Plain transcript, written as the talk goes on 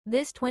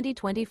This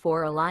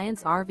 2024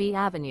 Alliance RV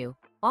Avenue,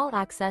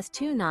 all-access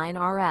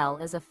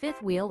 29RL is a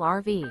fifth-wheel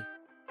RV.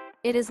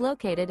 It is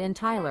located in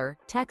Tyler,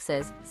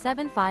 Texas,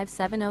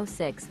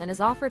 75706 and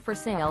is offered for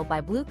sale by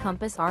Blue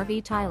Compass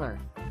RV Tyler.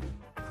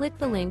 Click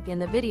the link in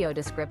the video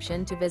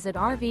description to visit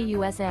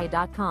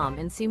RVUSA.com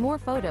and see more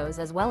photos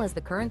as well as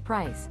the current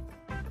price.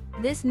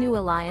 This new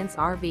Alliance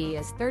RV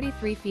is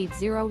 33 feet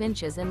 0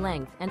 inches in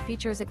length and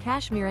features a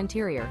CASHMERE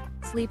interior,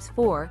 sleeps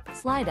 4,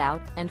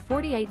 slide-out, and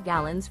 48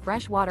 gallons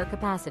fresh water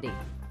capacity.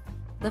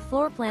 The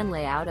floor plan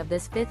layout of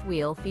this fifth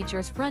wheel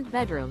features front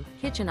bedroom,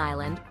 kitchen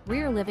island,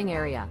 rear living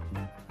area.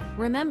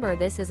 Remember,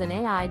 this is an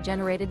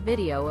AI-generated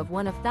video of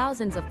one of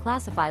thousands of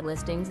classified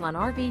listings on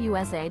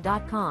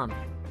RVUSA.com.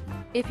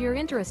 If you're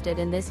interested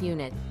in this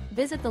unit,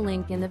 visit the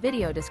link in the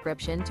video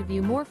description to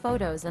view more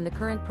photos and the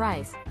current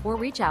price, or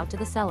reach out to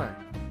the seller.